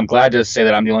 I'm glad to say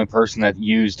that I'm the only person that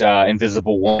used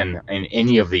Invisible One in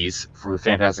any of these for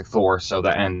Fantastic Thor,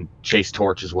 and Chase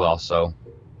Torch as well,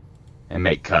 and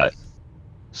make cut.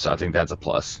 So I think that's a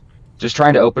plus. Just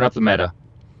trying to open up the meta.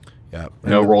 Yeah.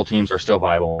 No roll teams are still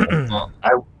viable. well,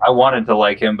 I wanted to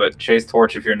like him, but Chase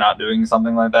Torch, if you're not doing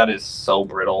something like that, is so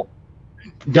brittle.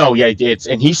 No, yeah,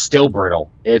 and he's still brittle.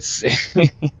 It's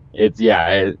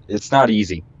it's not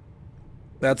easy.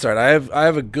 That's right. I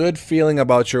have a good feeling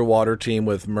about your water team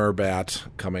with Murbat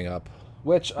coming up,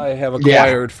 which I have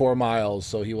acquired 4 miles,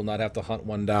 so he will not have to hunt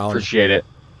one down. Appreciate it.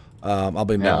 I'll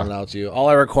be mailing it out to you. All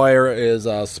I require is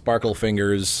Sparkle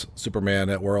Fingers Superman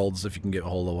at Worlds, if you can get a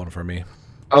hold of one for me.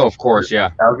 Oh, of course,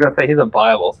 yeah. I was gonna say he's a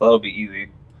viable, so that'll be easy.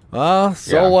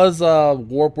 So was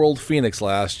Warp World Phoenix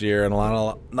last year, and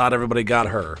not everybody got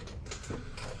her.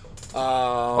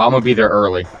 Well, I'm gonna be there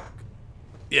early.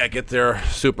 Yeah, get there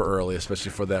super early,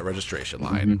 especially for that registration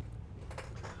line.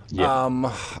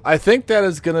 Yeah. I think that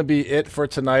is going to be it for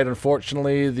tonight.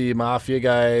 Unfortunately, the Mafia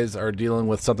guys are dealing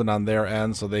with something on their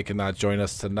end, so they cannot join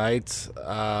us tonight.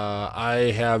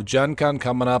 I have Gen Con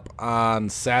coming up on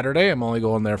Saturday. I'm only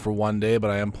going there for 1 day, but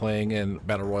I am playing in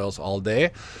Battle Royals all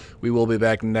day. We will be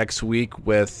back next week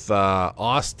with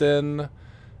Austin,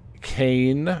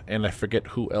 Kane, and I forget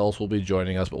who else will be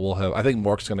joining us, but I think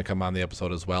Mork's going to come on the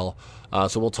episode as well.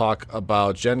 So we'll talk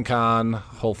about Gen Con.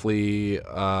 Hopefully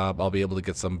I'll be able to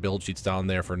get some build sheets down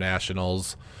there for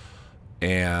Nationals,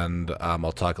 and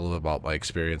I'll talk a little bit about my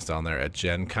experience down there at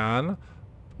Gen Con.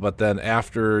 But then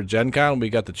after Gen Con, we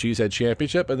got the Cheesehead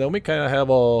Championship, and then we kind of have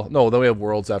then we have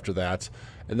Worlds after that.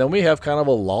 And then we have kind of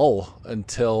a lull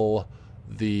until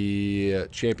the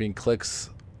Champion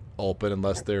Clicks open,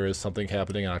 unless there is something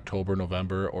happening in October,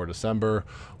 November, or December.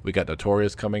 We got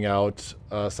Notorious coming out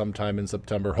sometime in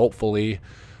September, hopefully.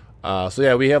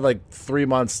 We have like 3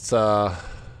 months to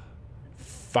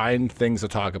find things to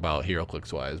talk about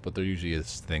HeroClix wise, but there usually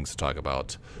is things to talk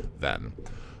about then.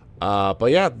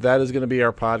 That is going to be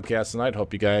our podcast tonight.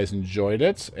 Hope you guys enjoyed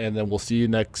it, and then we'll see you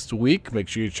next week. Make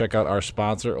sure you check out our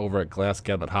sponsor over at Glass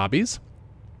Cabinet Hobbies.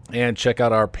 And check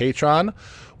out our Patreon,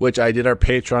 which I did our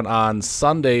Patreon on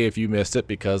Sunday if you missed it,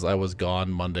 because I was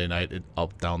gone Monday night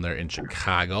up down there in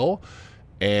Chicago.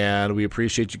 And we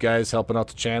appreciate you guys helping out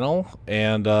the channel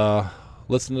and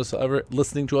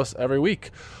listening to us every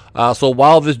week. So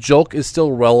while this joke is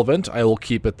still relevant, I will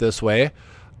keep it this way.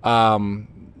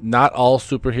 Not all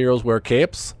superheroes wear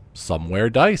capes. Some wear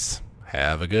dice.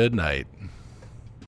 Have a good night.